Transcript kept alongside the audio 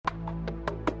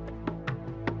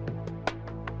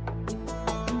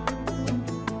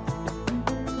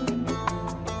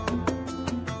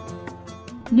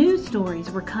News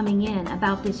stories were coming in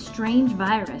about this strange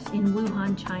virus in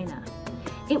Wuhan, China.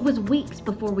 It was weeks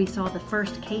before we saw the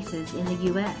first cases in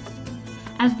the US.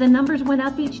 As the numbers went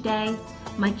up each day,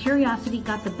 my curiosity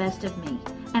got the best of me,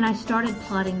 and I started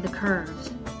plotting the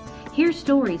curves. Here's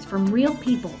stories from real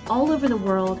people all over the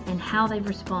world and how they've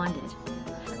responded.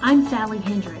 I'm Sally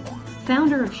Hendrick,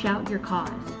 founder of Shout Your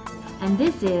Cause, and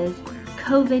this is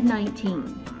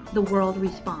COVID-19, The World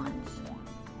Responds.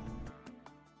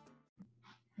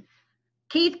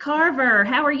 Keith Carver,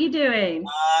 how are you doing?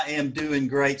 I am doing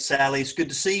great, Sally. It's good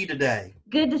to see you today.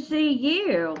 Good to see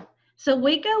you. So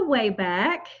we go way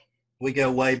back. We go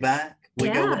way back. We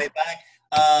Yeah. go way back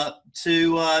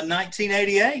to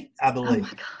 1988, I Oh believe. my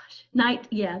gosh.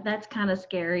 Yeah, that's kind of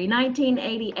scary.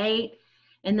 1988,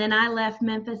 and then I left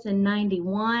Memphis in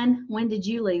 91. When did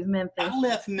you leave Memphis? I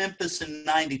left Memphis in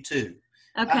 92.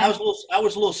 Okay. I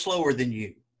was a little slower than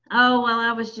you. Oh, well,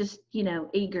 I was just,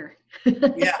 eager.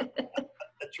 Yeah,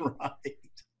 that's right.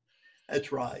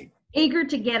 That's right. Eager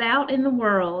to get out in the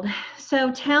world.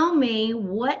 So tell me,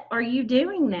 what are you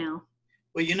doing now?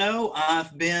 Well,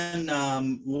 I've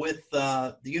been with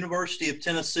the University of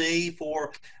Tennessee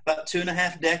for about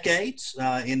 2.5 decades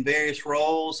in various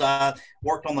roles. I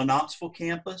worked on the Knoxville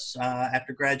campus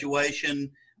after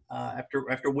graduation.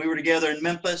 After we were together in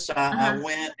Memphis, I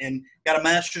went and got a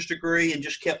master's degree and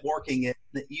just kept working at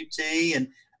UT. And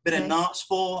been in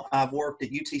Knoxville. I've worked at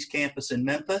UT's campus in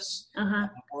Memphis. I've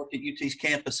worked at UT's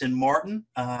campus in Martin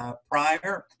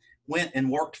prior. Went and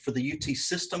worked for the UT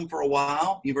system for a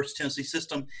while, University of Tennessee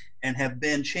system, and have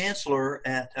been chancellor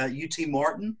at UT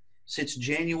Martin since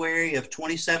January of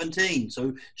 2017.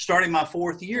 So starting my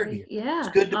 4th year here. Yeah, it's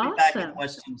good to be back in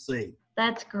West Tennessee.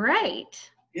 That's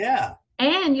great. Yeah.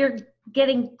 And you're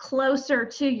getting closer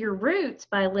to your roots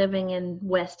by living in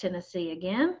West Tennessee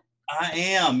again. I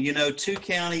am. 2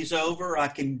 counties over, I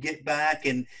can get back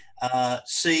and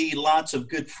see lots of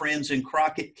good friends in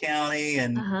Crockett County,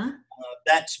 and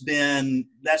that's been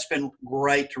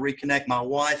great to reconnect. My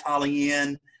wife, Holly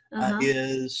Ann,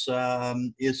 is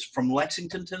from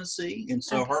Lexington, Tennessee, and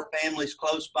so her family's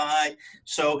close by.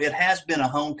 So it has been a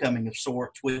homecoming of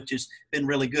sorts, which has been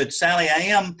really good. Sally, I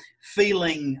am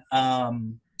feeling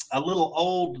a little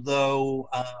old though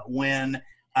when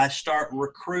I start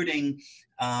recruiting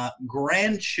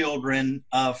grandchildren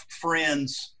of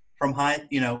friends from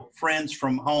friends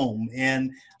from home.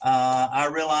 And I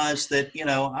realize that,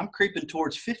 I'm creeping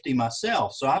towards 50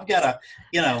 myself. So I've got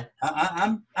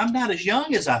I'm not as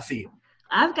young as I feel.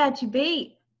 I've got you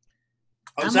beat.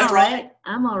 Oh, is that right?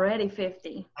 I'm already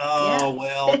 50. Oh,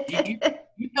 well,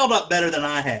 you held up better than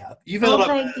I have. You've held up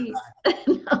better than I have.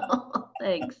 No,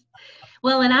 thanks.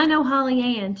 Well, and I know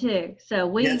Holly Ann too. So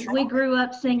we grew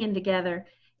up singing together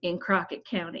in Crockett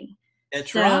County.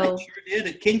 That's right. Sure did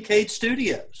at Kincaid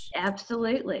Studios.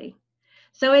 Absolutely.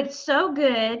 So it's so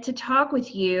good to talk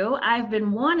with you. I've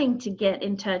been wanting to get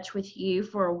in touch with you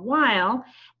for a while,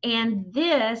 and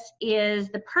this is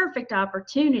the perfect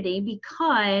opportunity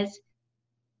because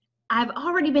I've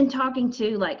already been talking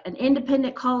to like an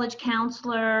independent college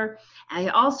counselor. I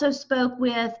also spoke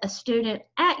with a student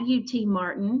at UT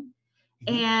Martin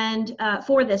and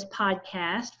for this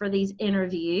podcast, for these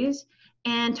interviews.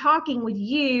 And talking with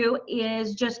you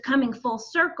is just coming full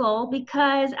circle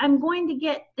because I'm going to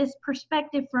get this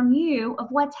perspective from you of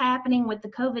what's happening with the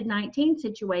COVID-19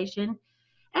 situation.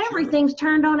 Everything's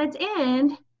turned on its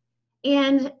end,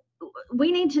 and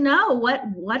we need to know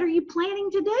what are you planning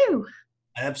to do?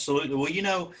 Absolutely.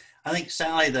 Well, I think,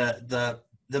 Sally, the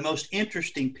most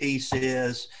interesting piece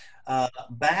is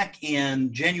back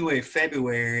in January,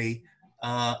 February,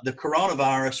 the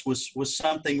coronavirus was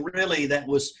something really that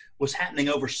was happening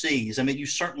overseas. I mean, you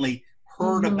certainly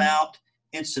heard about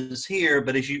incidents here,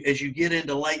 but as you get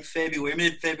into late February,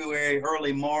 mid-February,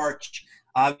 early March,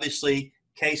 obviously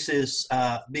cases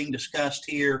being discussed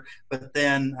here. But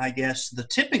then I guess the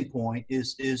tipping point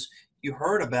is you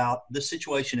heard about the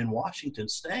situation in Washington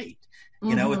State,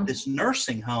 at this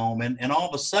nursing home, and all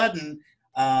of a sudden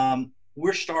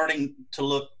we're starting to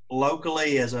look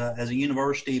locally as a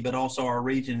university, but also our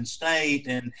region and state.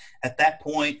 And at that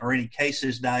point, or any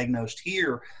cases diagnosed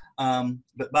here,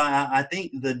 but by I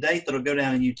think the date that'll go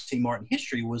down in UT Martin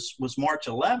history was March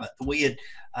 11th. We had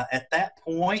at that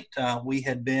point we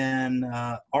had been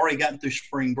already gotten through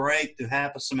spring break, through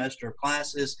half a semester of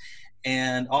classes,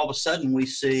 and all of a sudden we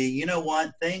see,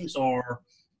 things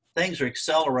are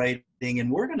accelerating, and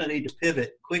we're going to need to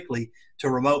pivot quickly to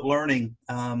remote learning.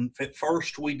 At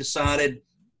first, we decided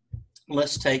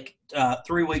let's take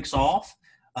 3 weeks off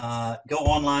go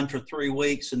online for 3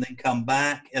 weeks, and then come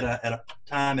back at a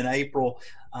time in April.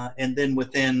 And then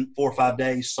within 4 or 5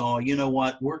 days saw, you know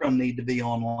what, we're going to need to be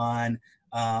online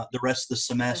the rest of the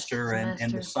semester,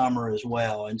 and the summer as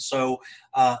well. And so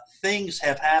things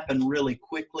have happened really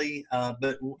quickly,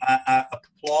 but I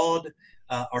applaud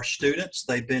our students.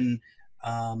 They've been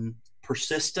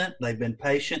persistent, they've been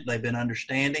patient, they've been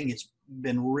understanding. It's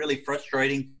been really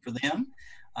frustrating for them.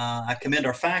 I commend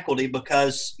our faculty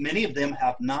because many of them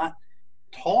have not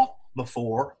taught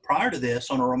before prior to this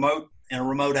on a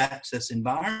remote access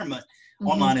environment,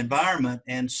 online environment.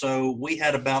 And so we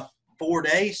had about 4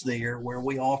 days there where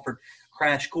we offered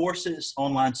crash courses,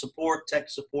 online support, tech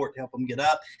support to help them get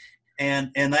up.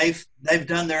 And they've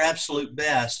done their absolute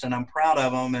best, and I'm proud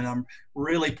of them, and I'm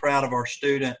really proud of our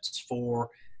students for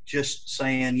just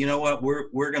saying, you know what,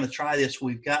 we're going to try this.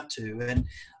 We've got to. And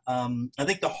I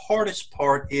think the hardest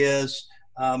part is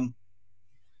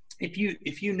if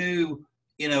you knew,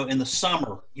 you know, in the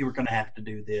summer you were going to have to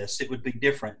do this, it would be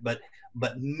different. But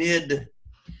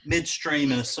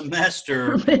midstream in a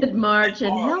semester, mid-March,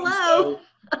 and hello.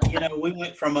 So, you know, we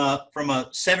went from a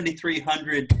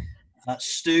 7,300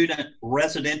 student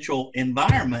residential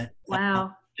environment,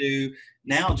 wow, to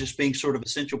now just being sort of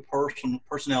essential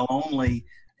personnel only,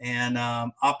 and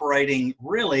operating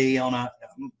really on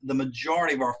the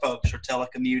majority of our folks are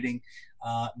telecommuting.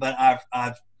 But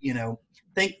I've you know,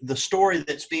 think the story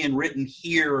that's being written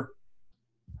here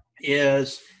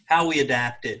is how we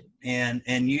adapted and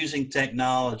using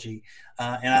technology.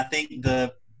 And I think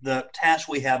the task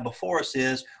we have before us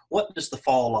is, what does the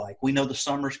fall like? We know the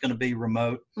summer's going to be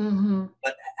remote,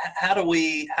 but how do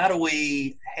we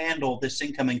handle this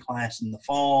incoming class in the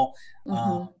fall?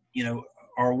 You know,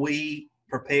 are we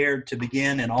prepared to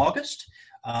begin in August?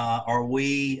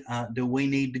 Do we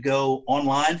need to go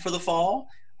online for the fall?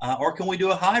 Or can we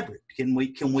do a hybrid? Can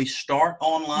we start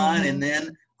online and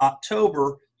then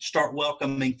October start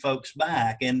welcoming folks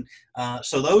back? And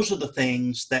so those are the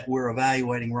things that we're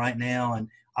evaluating right now. And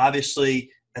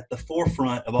obviously at the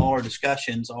forefront of all our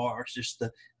discussions are just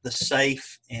the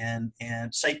safe and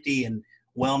safety and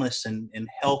wellness and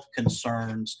health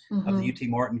concerns of the UT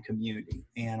Martin community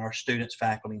and our students,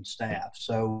 faculty, and staff.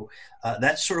 So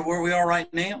that's sort of where we are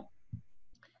right now.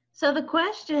 So the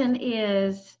question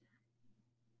is,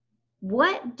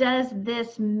 what does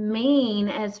this mean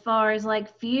as far as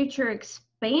like future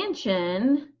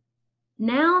expansion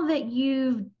now that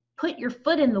you've put your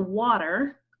foot in the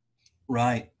water,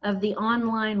 right, of the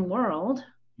online world?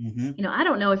 You know, I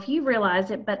don't know if you realize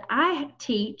it, but I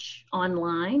teach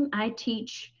online. I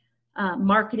teach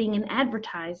marketing and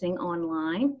advertising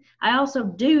online. I also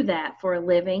do that for a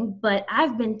living, but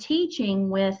I've been teaching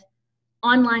with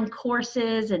online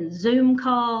courses and Zoom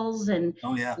calls and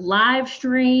live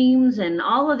streams and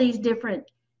all of these different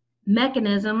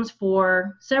mechanisms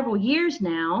for several years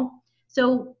now.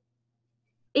 So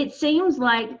it seems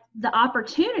like the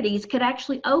opportunities could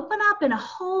actually open up in a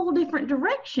whole different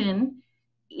direction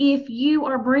if you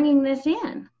are bringing this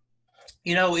in.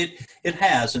 You know, it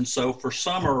has. And so for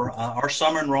summer, our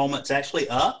summer enrollment's actually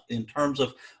up in terms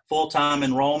of full-time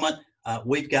enrollment.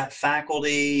 We've got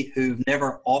faculty who've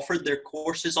never offered their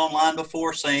courses online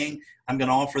before saying, I'm going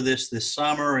to offer this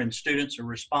summer, and students are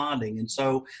responding. And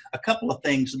so a couple of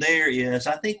things there is,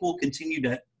 I think we'll continue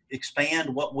to expand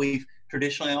what we've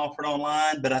traditionally offered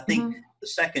online. But I think the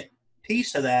second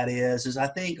piece of that is I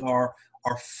think our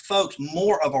folks,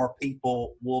 more of our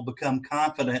people will become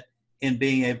confident in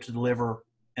being able to deliver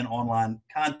an online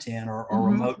content or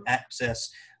remote access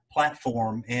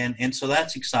platform. And so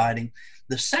that's exciting.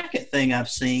 The second thing I've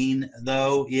seen,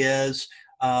 though, is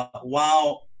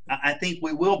while I think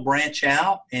we will branch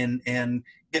out and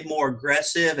get more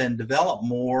aggressive and develop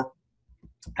more,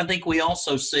 I think we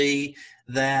also see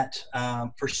that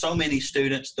for so many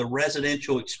students, the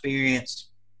residential experience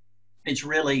is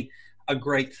really a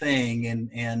great thing.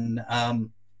 And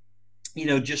you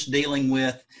know, just dealing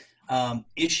with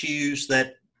issues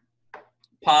that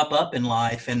pop up in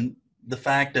life, and the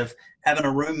fact of having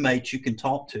a roommate you can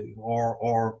talk to,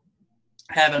 or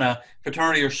having a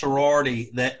fraternity or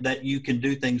sorority that you can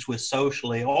do things with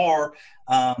socially, or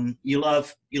you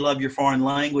love your foreign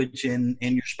language, and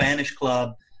your Spanish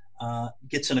club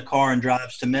gets in a car and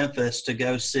drives to Memphis to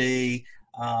go see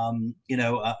you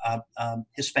know, a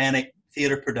Hispanic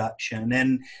theater production.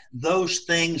 And those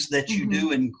things that you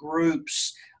do in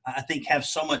groups, I think, have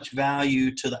so much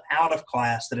value to the out of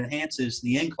class that enhances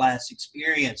the in-class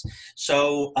experience.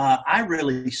 So I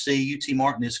really see UT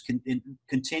Martin is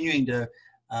continuing to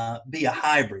be a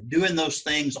hybrid, doing those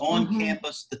things on Mm-hmm.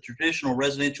 campus, the traditional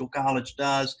residential college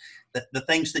does, the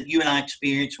things that you and I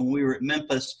experienced when we were at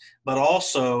Memphis, but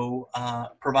also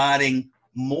providing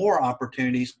more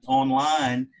opportunities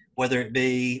online, whether it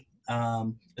be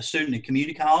a student in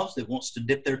community college that wants to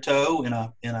dip their toe in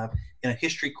a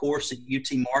history course at UT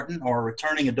Martin, or a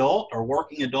returning adult or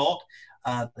working adult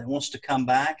that wants to come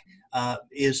back,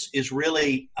 is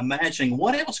really imagining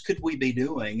what else could we be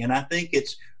doing. And I think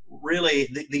it's really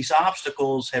these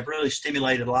obstacles have really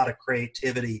stimulated a lot of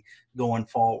creativity going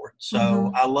forward. So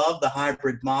Mm-hmm. I love the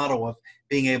hybrid model of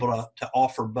being able to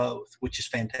offer both, which is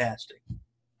fantastic.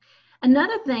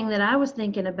 Another thing that I was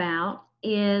thinking about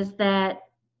is that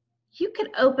you could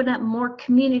open up more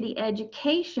community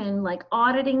education, like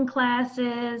auditing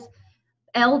classes,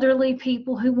 elderly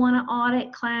people who want to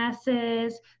audit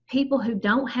classes, people who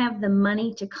don't have the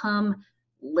money to come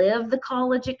live the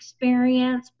college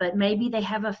experience, but maybe they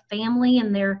have a family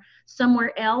and they're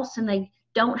somewhere else and they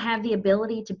don't have the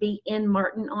ability to be in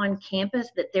Martin on campus,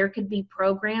 that there could be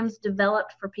programs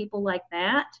developed for people like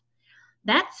that.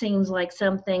 That seems like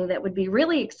something that would be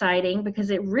really exciting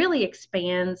because it really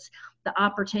expands the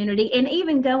opportunity, and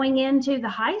even going into the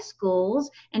high schools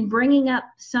and bringing up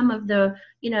some of the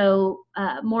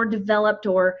more developed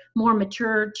or more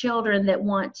mature children that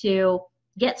want to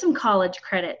get some college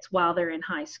credits while they're in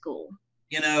high school.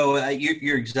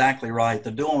 You're exactly right. The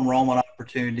dual enrollment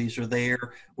opportunities are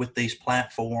there with these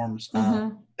platforms.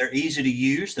 Mm-hmm. They're easy to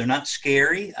use. They're not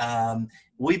scary.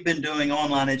 We've been doing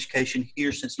online education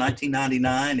here since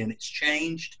 1999, and it's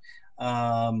changed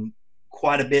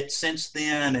quite a bit since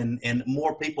then. And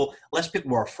less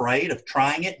people are afraid of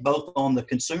trying it, both on the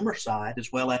consumer side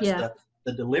as well as Yeah.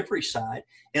 the delivery side.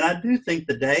 And I do think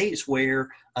the days where,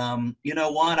 I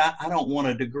don't want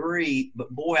a degree, but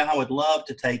boy, I would love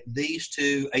to take these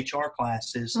two HR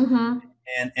classes Mm-hmm.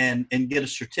 and get a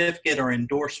certificate or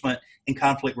endorsement in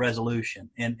conflict resolution.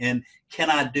 And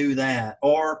can I do that?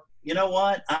 Or, you know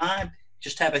what? I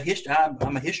just have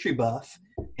I'm a history buff,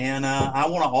 and I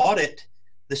want to audit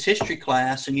this history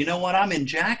class. And you know what? I'm in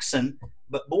Jackson,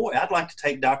 but boy, I'd like to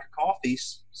take Dr.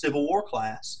 Coffey's Civil War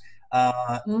class.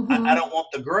 I Mm-hmm. don't want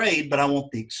the grade, but I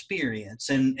want the experience.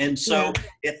 And so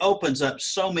Yeah, it opens up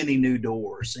so many new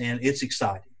doors, and it's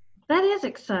exciting. that is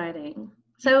exciting.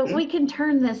 So Mhm. we can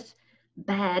turn this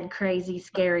bad, crazy,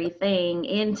 scary thing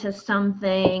into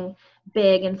something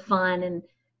big and fun and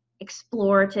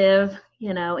explorative,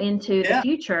 into the Yeah.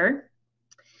 future.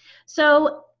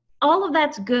 So all of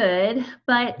that's good,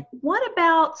 but what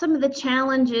about some of the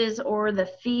challenges or the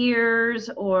fears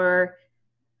or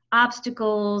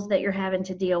obstacles that you're having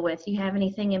to deal with? Do you have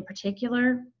anything in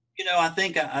particular? I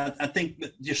think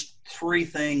just three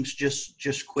things,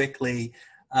 just quickly.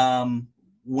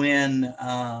 When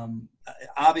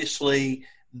Obviously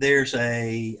there's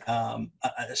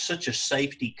such a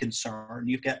safety concern.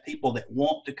 You've got people that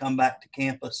want to come back to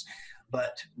campus,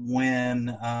 but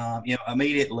when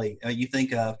immediately you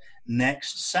think of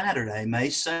next Saturday, May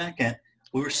 2nd,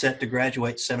 we were set to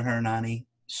graduate 790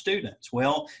 students.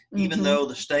 Well, even Mm-hmm. though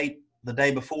the state the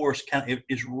day before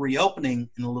is reopening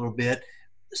in a little bit,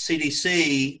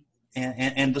 CDC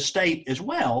and the state as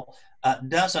well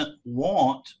doesn't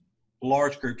want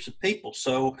large groups of people.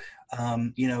 So,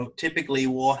 typically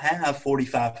we'll have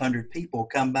 4,500 people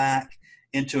come back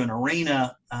into an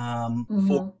arena for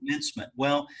Mm-hmm. commencement.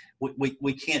 Well,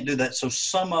 we can't do that. So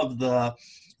some of the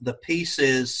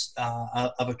pieces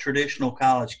of a traditional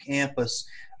college campus,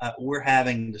 we're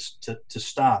having to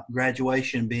stop.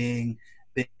 Graduation being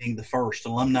the first,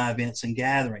 alumni events and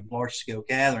gathering, large scale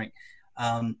gathering.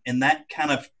 And that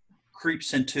kind of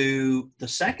creeps into the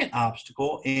second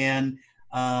obstacle. And,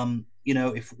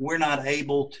 if we're not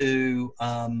able to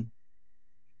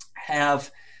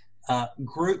have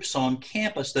groups on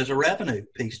campus, there's a revenue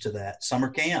piece to that. Summer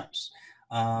camps,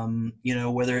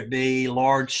 whether it be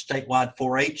large statewide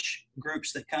 4-H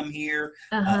groups that come here,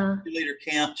 Uh-huh. leader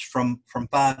camps from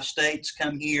 5 states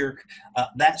come here,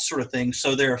 that sort of thing.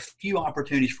 So there are a few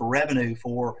opportunities for revenue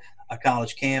for a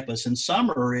college campus, and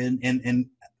summer and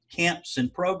camps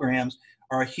and programs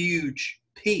are a huge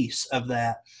piece of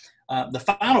that. The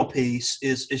final piece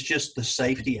is just the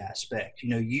safety aspect.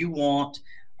 You want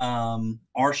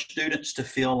our students to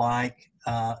feel like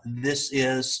this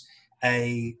is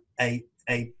a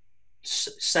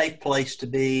safe place to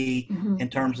be Mm-hmm. in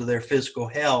terms of their physical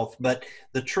health. But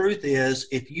the truth is,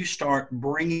 if you start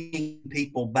bringing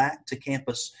people back to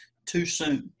campus too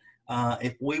soon,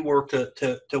 if we were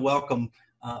to welcome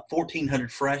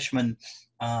 1,400 freshmen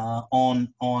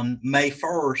on May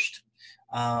 1st,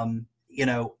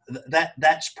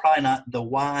 that's probably not the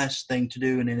wise thing to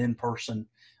do in an in-person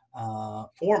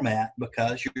format,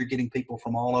 because you're getting people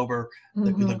from all over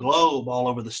the Mm-hmm. globe, all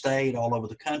over the state, all over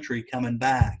the country coming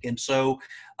back. And so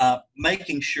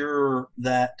making sure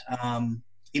that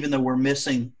even though we're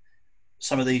missing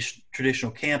some of these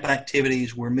traditional camp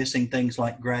activities, we're missing things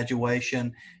like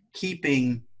graduation,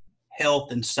 keeping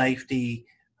health and safety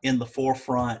in the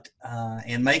forefront,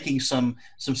 and making some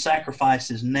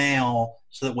sacrifices now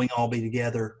so that we can all be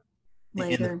together in the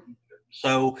Later. future.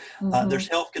 So there's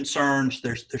health concerns,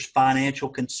 there's financial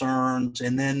concerns,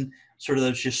 and then sort of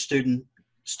those just student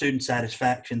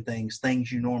satisfaction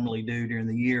things you normally do during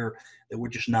the year that we're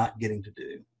just not getting to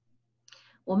do.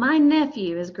 Well, my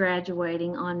nephew is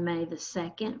graduating on May the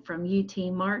 2nd from UT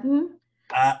Martin.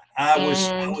 I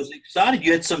was excited.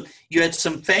 You had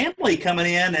some family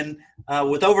coming in and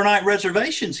with overnight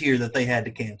reservations here that they had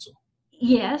to cancel.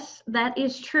 Yes, that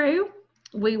is true.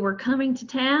 We were coming to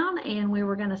town and we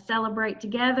were going to celebrate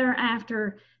together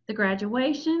after the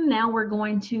graduation. Now we're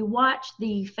going to watch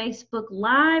the Facebook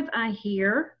Live, I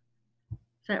hear.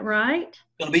 Is that right? It's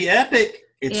going to be epic.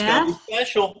 It's going to Yes. be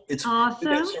special. It's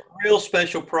Awesome. It's a real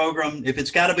special program. If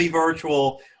it's got to be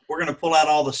virtual, we're going to pull out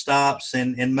all the stops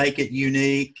and make it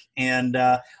unique, and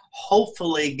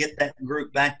hopefully get that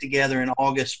group back together in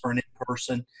August for an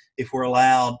in-person if we're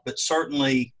allowed, but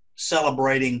certainly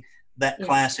celebrating that Yes.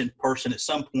 class in person at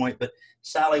some point. But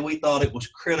Sally, we thought it was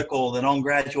critical that on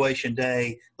graduation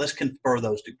day, let's confer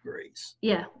those degrees.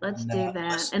 Yeah, let's do that.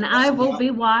 let's I will not-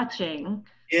 be watching.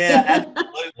 Yeah,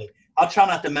 absolutely. I'll try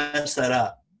not to mess that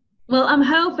up. Well, I'm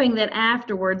hoping that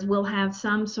afterwards we'll have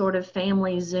some sort of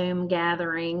family Zoom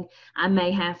gathering. I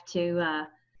may have to,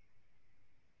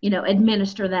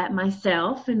 administer that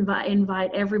myself,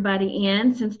 invite everybody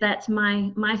in, since that's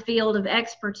my field of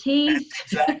expertise.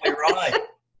 That's exactly right.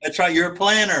 That's right. You're a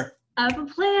planner. I'm a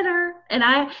planner, and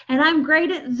I'm great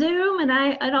at Zoom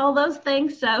and all those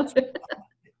things. So,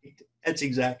 That's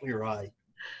exactly right.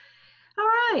 all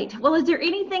right. Well, is there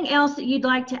anything else that you'd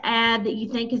like to add that you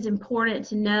think is important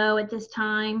to know at this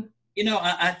time?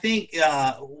 I think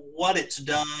what it's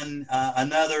done,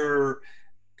 another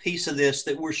piece of this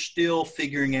that we're still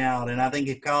figuring out, and I think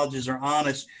if colleges are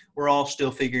honest, we're all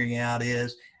still figuring out,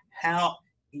 is how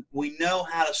we know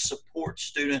how to support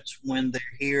students when they're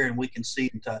here and we can see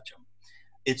and touch them.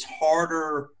 It's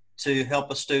harder to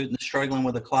help a student that's struggling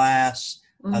with a class,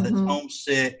 that's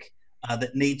homesick,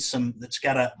 that's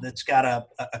got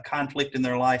a conflict in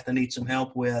their life they need some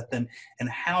help with, and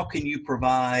how can you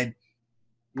provide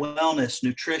wellness,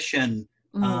 nutrition,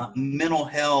 mental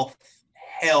health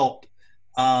help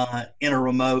in a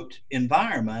remote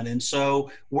environment. And so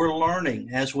we're learning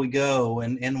as we go.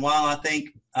 And while I think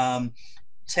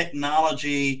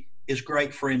technology is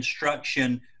great for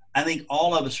instruction, I think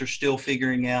all of us are still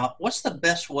figuring out what's the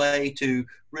best way to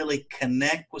really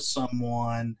connect with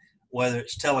someone, whether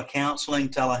it's telecounseling,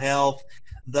 telehealth,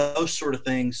 those sort of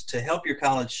things, to help your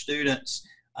college students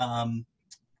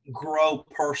grow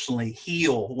personally,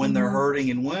 heal when they're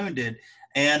hurting and wounded.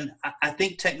 And I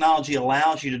think technology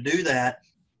allows you to do that.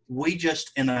 We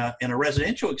just, in a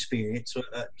residential experience,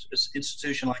 an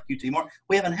institution like UT Martin,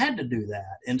 we haven't had to do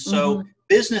that. And so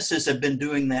businesses have been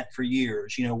doing that for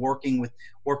years, working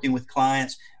with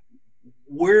clients.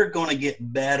 We're going to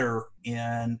get better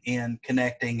in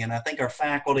connecting. And I think our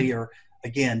faculty are,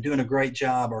 again, doing a great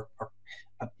job.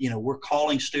 We're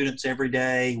calling students every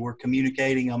day. We're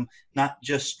communicating them, not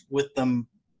just with them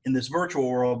in this virtual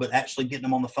world, but actually getting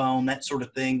them on the phone, that sort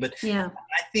of thing. But Yeah.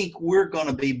 I think we're going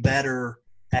to be better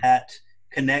at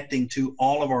connecting to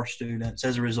all of our students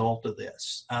as a result of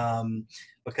this,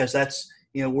 because that's,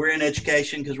 we're in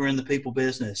education because we're in the people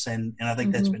business, and I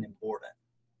think that's been important.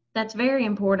 That's very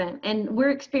important. And we're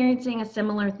experiencing a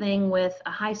similar thing with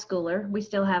a high schooler. We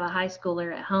still have a high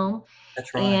schooler at home.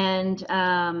 That's right.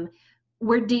 And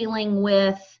we're dealing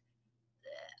with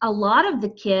a lot of the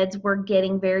kids were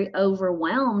getting very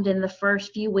overwhelmed in the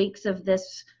first few weeks of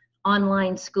this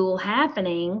online school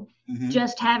happening,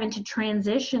 just having to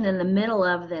transition in the middle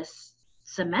of this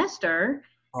semester.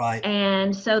 Right.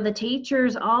 And so the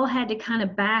teachers all had to kind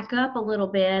of back up a little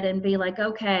bit and be like,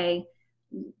 okay,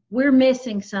 we're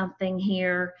missing something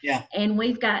here. Yeah. And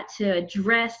we've got to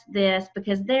address this,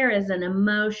 because there is an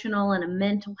emotional and a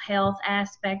mental health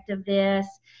aspect of this.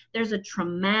 There's a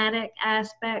traumatic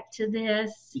aspect to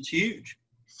this. It's huge.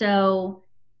 So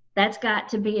that's got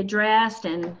to be addressed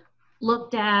and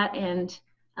looked at and,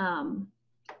 and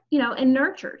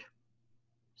nurtured.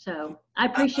 So I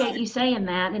appreciate you saying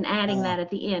that and adding that at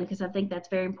the end, because I think that's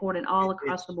very important all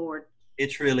across the board.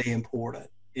 It's really important.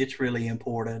 It's really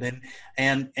important.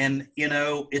 And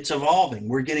it's evolving.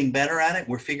 We're getting better at it.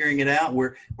 We're figuring it out.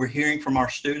 We're hearing from our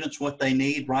students what they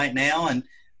need right now. And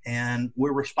and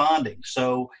we're responding.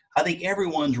 So I think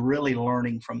everyone's really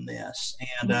learning from this.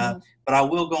 And but I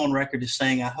will go on record as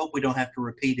saying I hope we don't have to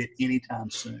repeat it anytime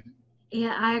soon.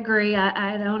 Yeah, I agree.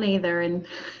 I don't either. And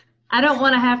I don't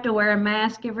want to have to wear a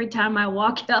mask every time I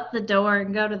walk out the door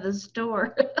and go to the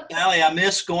store. Sally, I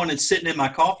miss going and sitting in my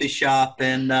coffee shop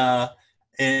and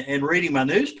reading my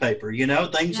newspaper,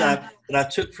 things that I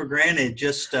took for granted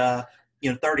just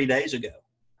 30 days ago.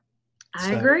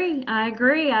 I agree.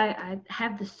 I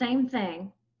have the same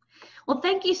thing. Well,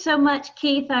 thank you so much,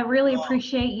 Keith. I really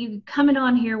appreciate you coming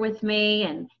on here with me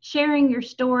and sharing your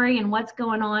story and what's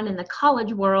going on in the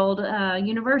college world,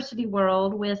 university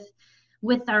world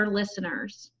with our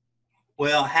listeners.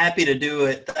 Well, happy to do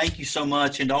it. Thank you so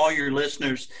much. And to all your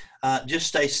listeners, just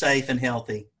stay safe and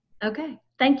healthy. Okay.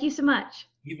 Thank you so much.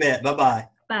 You bet. Bye-bye.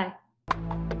 Bye.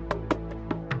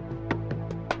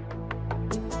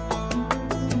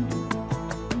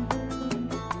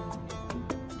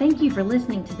 Thank you for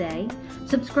listening today.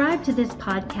 Subscribe to this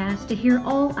podcast to hear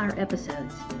all our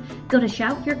episodes. Go to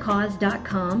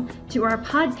shoutyourcause.com to our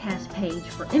podcast page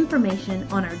for information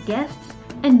on our guests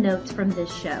and notes from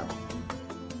this show.